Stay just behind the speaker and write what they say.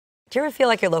Do you ever feel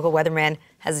like your local weatherman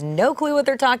has no clue what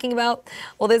they're talking about?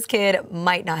 Well, this kid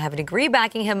might not have a degree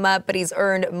backing him up, but he's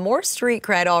earned more street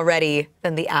cred already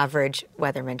than the average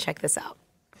weatherman. Check this out.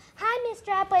 Hi,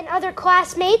 Mr. Apple and other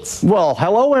classmates. Well,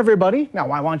 hello, everybody.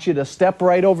 Now, I want you to step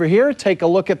right over here, take a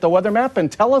look at the weather map, and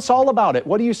tell us all about it.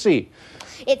 What do you see?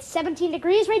 It's 17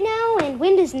 degrees right now, and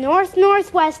wind is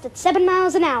north-northwest at 7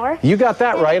 miles an hour. You got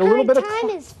that and right. The a little bit of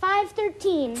time is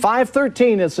 5:13.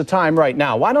 5:13 is the time right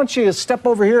now. Why don't you step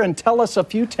over here and tell us a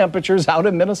few temperatures out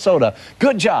in Minnesota?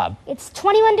 Good job. It's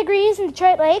 21 degrees in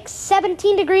Detroit Lakes,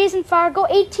 17 degrees in Fargo,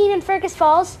 18 in Fergus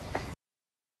Falls.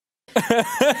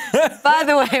 By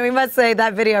the way, we must say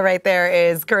that video right there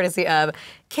is courtesy of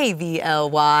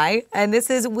KVLY. And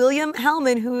this is William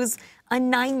Hellman, who's a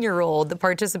 9-year-old that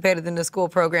participated in the school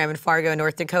program in Fargo,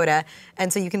 North Dakota.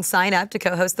 And so you can sign up to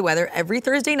co-host the weather every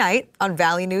Thursday night on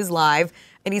Valley News Live.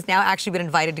 And he's now actually been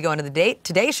invited to go into the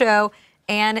Today Show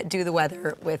and do the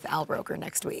weather with Al Roker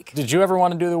next week. Did you ever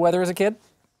want to do the weather as a kid?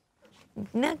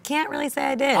 No, can't really say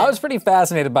I did. I was pretty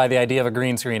fascinated by the idea of a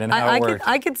green screen and how it worked.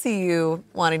 I could see you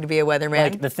wanting to be a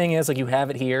weatherman. Like, the thing is, like, you have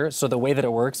it here, so the way that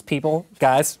it works, people,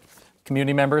 guys,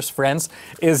 community members, friends,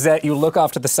 is that you look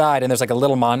off to the side and there's like a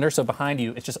little monitor, so behind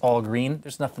you it's just all green.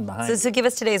 There's nothing behind you. So give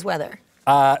us today's weather.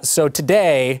 So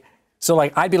today,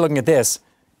 like I'd be looking at this.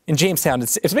 In Jamestown,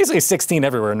 it's basically 16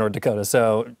 everywhere in North Dakota.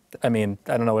 So, I mean,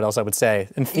 I don't know what else I would say.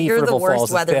 In Thief You're the River worst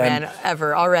Falls, weatherman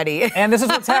ever already. And this is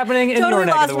what's happening in totally your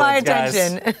neck of the lost my woods, guys.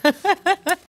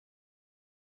 attention.